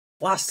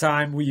Last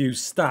time we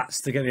used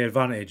stats to get the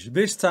advantage.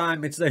 This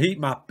time it's the heat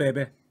map,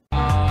 baby.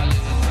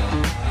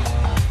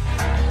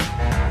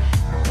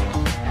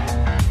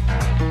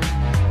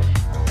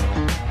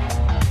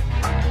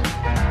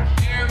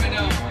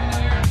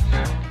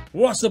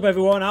 What's up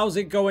everyone, how's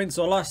it going?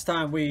 So last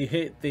time we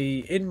hit the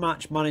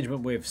in-match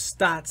management with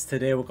stats.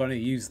 Today we're going to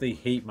use the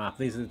heat map.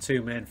 These are the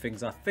two main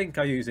things I think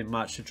I use in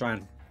match to try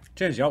and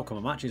change the outcome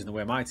of matches and the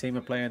way my team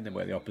are playing, the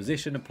way the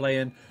opposition are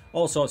playing,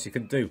 all sorts you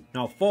can do.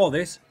 Now for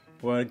this,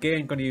 we're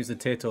again going to use the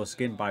Tato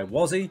skin by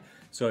Wazzy.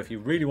 So if you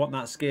really want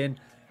that skin,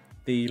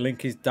 the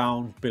link is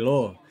down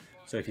below.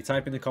 So if you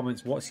type in the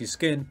comments, what's your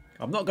skin?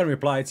 I'm not going to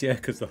reply to you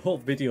because the whole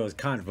video is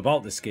kind of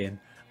about the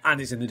skin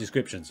and it's in the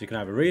description. So you can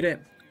either read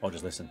it or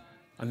just listen.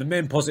 And the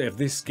main positive of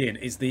this skin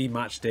is the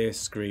match day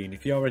screen.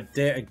 If you're a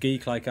data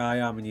geek like I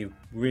am and you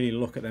really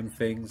look at them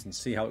things and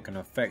see how it can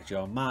affect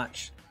your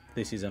match,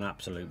 this is an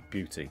absolute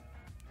beauty.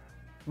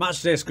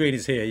 Match day screen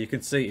is here. You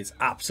can see it's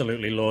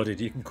absolutely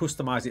loaded. You can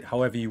customize it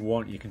however you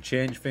want. You can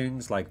change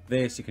things like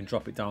this. You can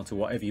drop it down to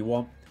whatever you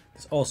want.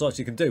 There's all sorts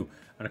you can do.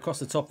 And across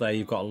the top there,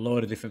 you've got a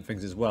load of different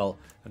things as well.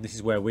 And this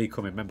is where we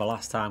come in. Remember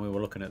last time we were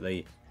looking at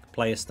the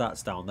player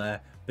stats down there.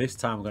 This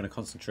time we're going to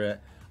concentrate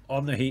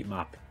on the heat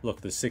map.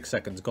 Look, there's 6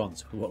 seconds gone,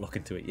 so we won't look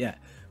into it yet.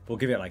 We'll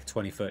give it like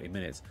 20-30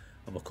 minutes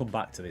and we'll come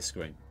back to this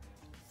screen.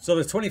 So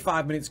there's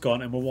 25 minutes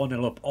gone and we're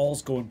 1-0 up.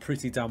 All's going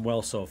pretty damn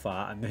well so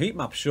far. And the heat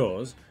map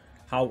shows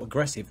how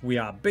aggressive we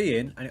are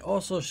being, and it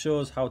also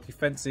shows how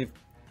defensive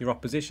your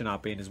opposition are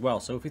being as well.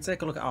 So if we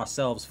take a look at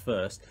ourselves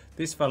first,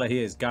 this fella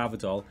here is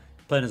Garvadol,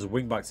 playing as a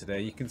wing back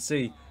today. You can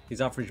see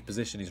his average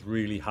position is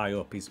really high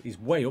up. He's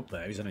way up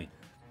there, isn't he?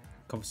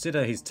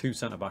 Consider his two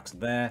centre backs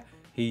there.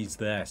 He's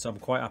there, so I'm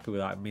quite happy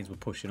with that. It means we're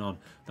pushing on.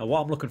 Now what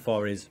I'm looking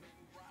for is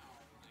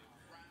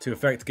to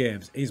affect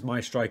games. Is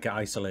my striker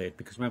isolated?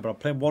 Because remember, I'm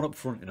playing one up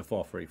front in a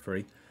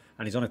 4-3-3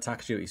 and he's on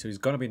attack duty, so he's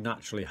going to be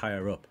naturally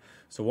higher up.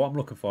 So what I'm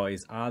looking for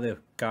is, are the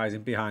guys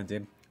in behind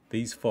him,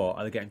 these four,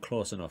 are they getting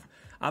close enough?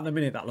 At the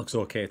minute that looks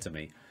okay to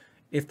me.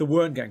 If they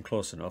weren't getting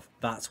close enough,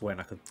 that's when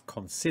I could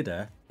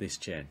consider this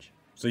change.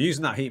 So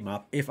using that heat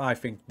map, if I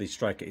think the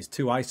striker is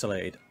too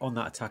isolated on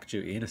that attack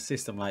duty in a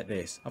system like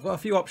this, I've got a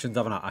few options,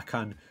 haven't I? I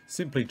can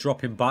simply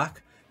drop him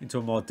back into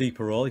a more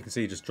deeper role. You can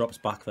see he just drops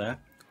back there.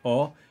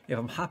 Or if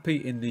I'm happy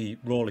in the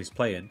role he's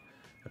playing,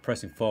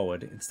 pressing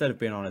forward, instead of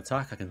being on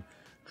attack, I can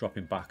drop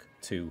him back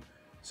to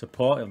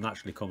support. He'll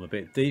naturally come a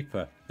bit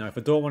deeper. Now if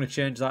I don't want to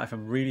change that, if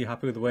I'm really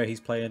happy with the way he's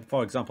playing,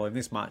 for example in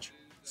this match,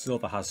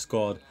 Silva has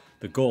scored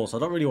the goal, so I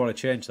don't really want to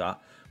change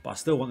that, but I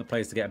still want the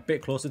players to get a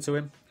bit closer to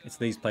him. It's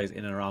these players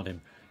in and around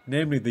him,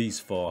 namely these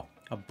four.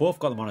 I've both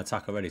got them on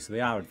attack already, so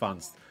they are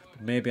advanced,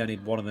 but maybe I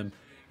need one of them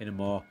in a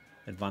more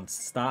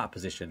advanced starter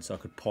position, so I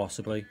could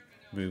possibly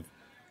move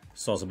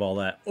Sozaball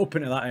there up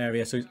into that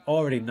area, so he's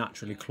already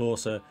naturally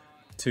closer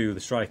to the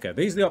striker.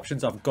 These are the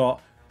options I've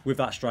got with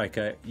that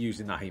striker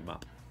using that heat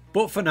map.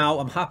 But for now,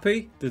 I'm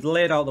happy. They're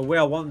laid out the way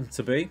I want them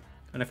to be.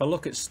 And if I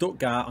look at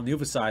Stuttgart on the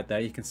other side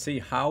there, you can see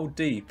how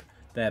deep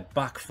their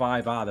back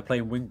five are. They're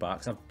playing wing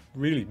backs. I've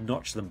really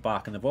notched them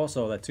back. And they've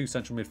also, their two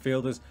central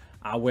midfielders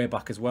are way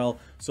back as well.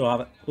 So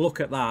I look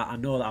at that, I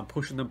know that I'm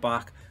pushing them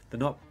back. They're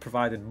not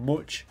providing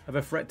much of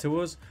a threat to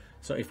us.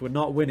 So if we're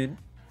not winning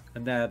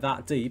and they're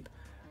that deep,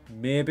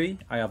 maybe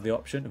I have the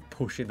option of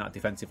pushing that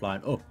defensive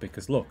line up.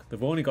 Because look,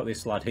 they've only got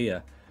this lad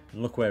here.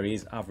 And look where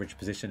his average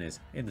position is,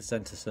 in the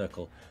centre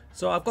circle.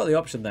 So I've got the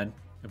option then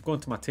of going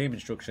to my team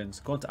instructions,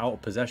 going to out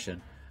of possession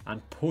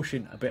and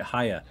pushing a bit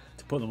higher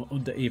to put them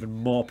under even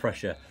more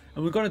pressure.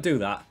 And we're going to do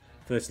that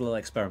for this little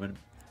experiment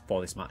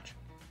for this match.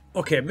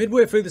 Okay,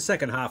 midway through the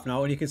second half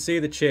now, and you can see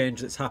the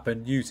change that's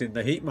happened using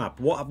the heat map.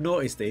 What I've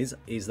noticed is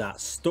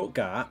that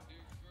Stuttgart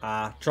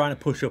are trying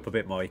to push up a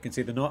bit more. You can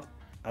see they're not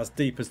as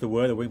deep as they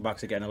were. The wing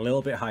backs are getting a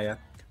little bit higher.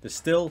 They're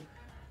still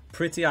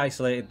pretty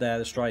isolated there,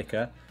 the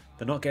striker.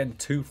 They're not getting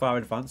too far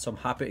advanced, so I'm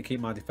happy to keep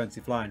my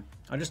defensive line.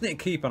 I just need to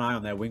keep an eye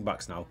on their wing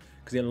backs now,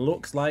 because it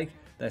looks like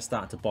they're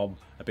starting to bomb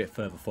a bit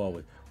further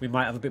forward. We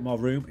might have a bit more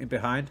room in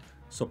behind,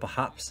 so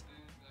perhaps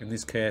in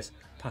this case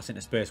passing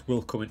to space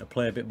will come into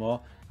play a bit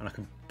more, and I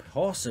can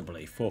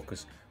possibly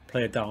focus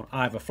player down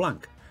either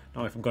flank.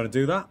 Now if I'm going to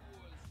do that,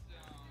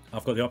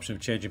 I've got the option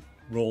of changing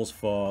roles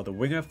for the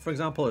winger, for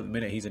example. At the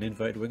minute he's an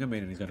inverted winger,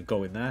 meaning he's going to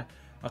go in there.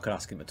 I could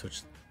ask him to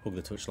hug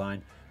the touch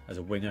line as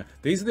a winger.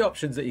 These are the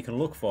options that you can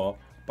look for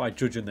by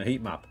judging the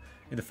heat map.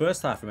 In the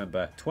first half,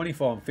 remember,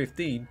 24 and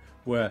 15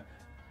 were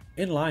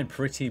in line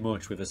pretty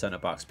much with the centre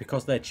backs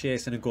because they're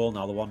chasing a goal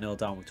now. They're 1-0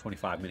 down with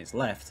 25 minutes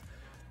left.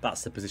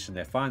 That's the position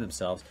they find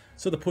themselves.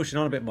 So they're pushing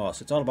on a bit more.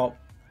 So it's all about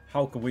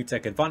how can we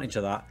take advantage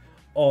of that,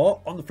 or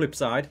on the flip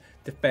side,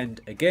 defend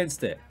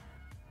against it.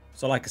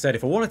 So like I said,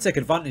 if I want to take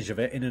advantage of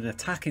it in an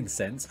attacking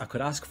sense, I could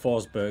ask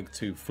Forsberg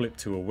to flip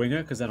to a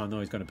winger, because then I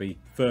know he's going to be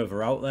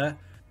further out there.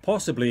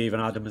 Possibly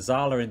even add a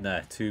Mazzala in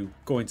there to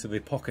go into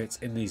the pockets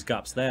in these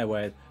gaps there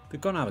where they're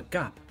going to have a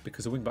gap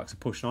because the wing backs are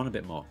pushing on a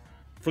bit more.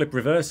 Flip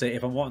reverse it,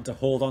 if I'm wanting to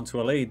hold on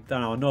to a lead,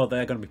 then I know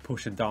they're going to be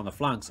pushing down the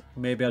flanks.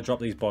 Maybe I'll drop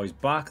these boys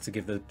back to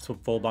give the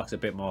full backs a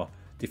bit more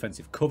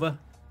defensive cover.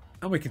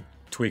 And we can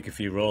tweak a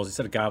few roles.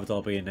 Instead of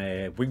Garbador being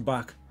a wing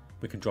back,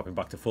 we can drop him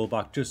back to full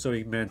back just so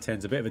he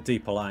maintains a bit of a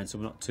deeper line so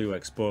we're not too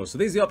exposed. So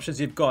these are the options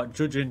you've got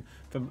judging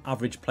from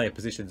average player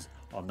positions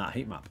on that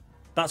heat map.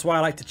 That's why I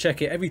like to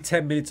check it every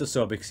 10 minutes or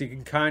so, because you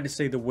can kind of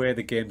see the way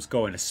the game's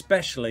going,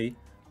 especially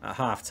at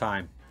half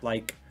time.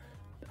 Like,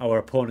 our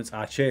opponents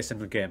are chasing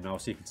the game now,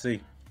 so you can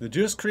see they're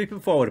just creeping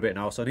forward a bit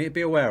now, so I need to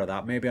be aware of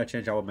that. Maybe I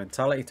change our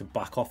mentality to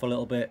back off a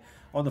little bit.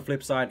 On the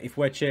flip side, if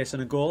we're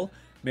chasing a goal,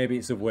 maybe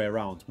it's the way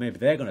around. Maybe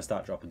they're going to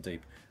start dropping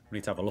deep. We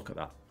need to have a look at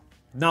that.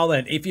 Now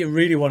then, if you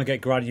really want to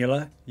get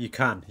granular, you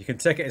can. You can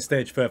take it a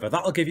stage further.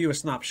 That'll give you a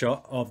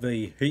snapshot of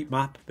the heat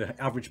map,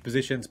 the average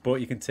positions, but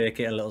you can take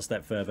it a little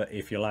step further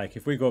if you like.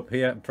 If we go up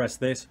here and press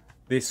this,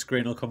 this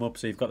screen will come up,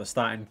 so you've got the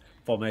starting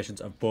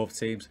formations of both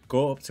teams.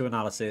 Go up to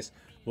analysis,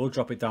 we'll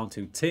drop it down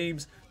to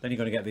teams, then you're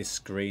going to get this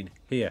screen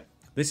here.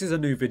 This is a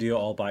new video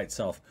all by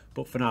itself,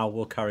 but for now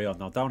we'll carry on.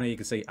 Now down here you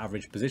can see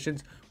average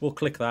positions. We'll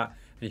click that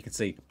and you can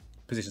see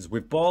positions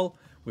with ball,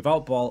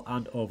 without ball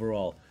and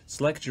overall.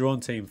 Select your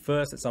own team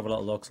first. Let's have a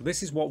little look. So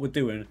this is what we're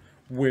doing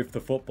with the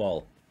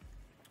football.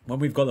 When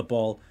we've got the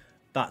ball,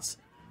 that's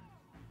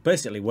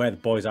basically where the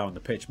boys are on the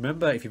pitch.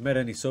 Remember, if you've made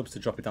any subs, to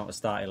drop it down to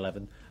start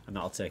 11 and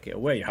that'll take it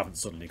away. You haven't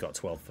suddenly got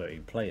 12,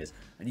 13 players.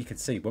 And you can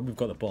see when we've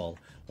got the ball,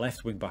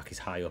 left wing back is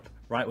high up,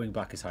 right wing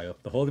back is high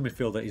up. The holding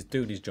midfielder is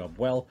doing his job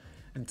well.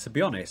 And to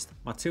be honest,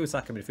 my two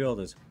attacking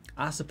midfielders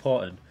are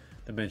supporting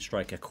the main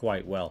striker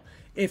quite well.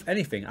 If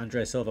anything,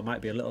 Andre Silva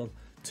might be a little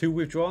too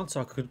withdrawn,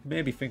 so I could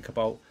maybe think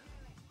about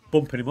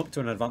bumping him up to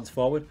an advanced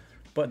forward.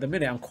 But at the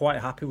minute, I'm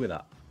quite happy with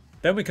that.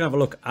 Then we can have a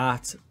look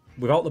at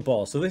without the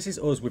ball. So this is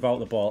us without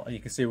the ball. And you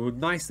can see we're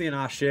nicely in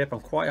our shape. I'm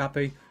quite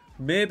happy.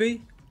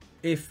 Maybe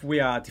if we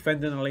are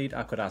defending a lead,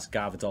 I could ask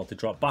Garbador to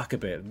drop back a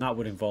bit. And that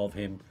would involve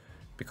him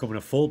becoming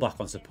a full-back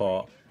on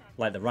support,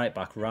 like the right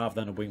back rather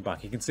than a wing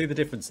back. You can see the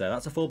difference there.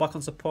 That's a full back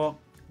on support,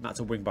 and that's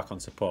a wing back on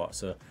support.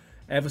 So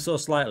ever so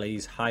slightly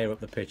he's higher up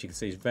the pitch. You can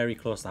see he's very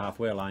close to the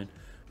halfway line,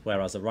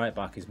 whereas the right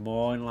back is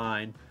more in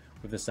line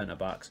with the centre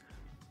backs.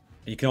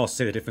 And you can also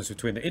see the difference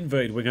between the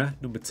inverted winger,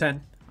 number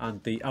 10,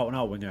 and the out and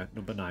out winger,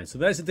 number 9. So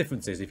there's the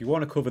differences. If you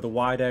want to cover the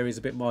wide areas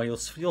a bit more, you'll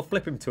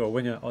flip him to a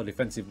winger or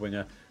defensive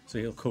winger, so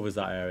he'll cover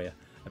that area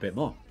a bit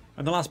more.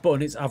 And the last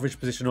button is average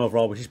position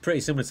overall, which is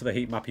pretty similar to the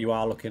heat map you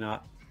are looking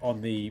at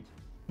on the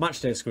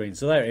matchday screen.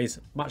 So there it is,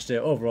 matchday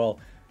overall,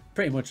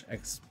 pretty much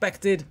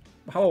expected.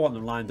 How I want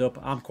them lined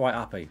up, I'm quite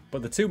happy.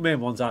 But the two main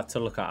ones are to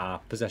look at our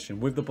possession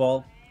with the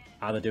ball.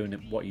 Are they doing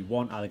what you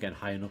want? Are they getting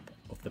high enough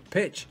off the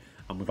pitch?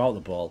 And without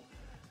the ball,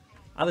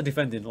 are they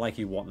defending like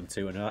you want them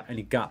to? And are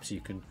any gaps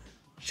you can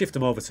shift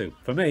them over to?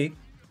 For me,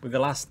 with the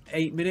last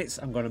 8 minutes,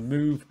 I'm going to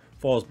move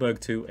Forsberg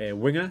to a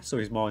winger, so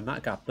he's more in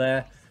that gap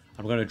there.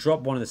 I'm going to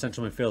drop one of the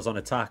central midfielders on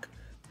attack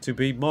to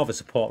be more of a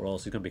support role,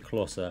 so he's going to be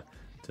closer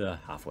to the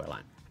halfway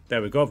line.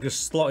 There we go, I've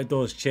just slotted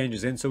those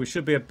changes in, so we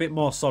should be a bit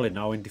more solid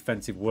now in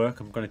defensive work.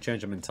 I'm going to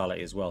change the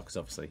mentality as well, because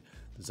obviously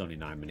there's only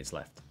 9 minutes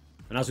left.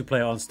 And as we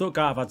play on,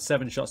 Stuttgart have had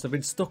 7 shots. They've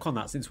been stuck on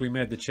that since we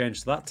made the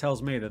change, so that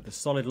tells me that the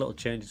solid little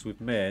changes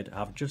we've made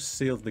have just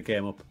sealed the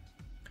game up.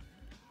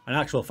 In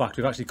actual fact,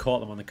 we've actually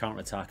caught them on the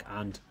counter-attack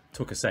and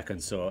took a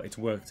second, so it's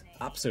worked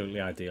absolutely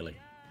ideally.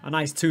 A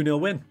nice 2-0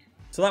 win.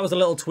 So that was the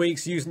little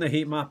tweaks using the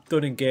heat map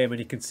done in game, and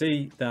you can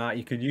see that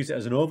you can use it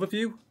as an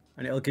overview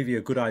and it'll give you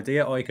a good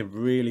idea, or you can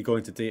really go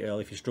into detail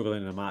if you're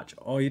struggling in a match,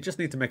 or you just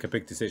need to make a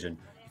big decision.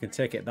 You can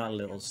take it that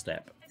little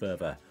step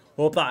further.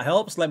 Hope that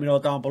helps. Let me know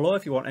down below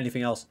if you want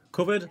anything else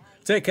covered.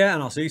 Take care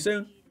and I'll see you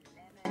soon.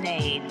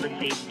 Lemonade would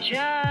be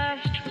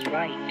just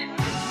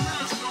right.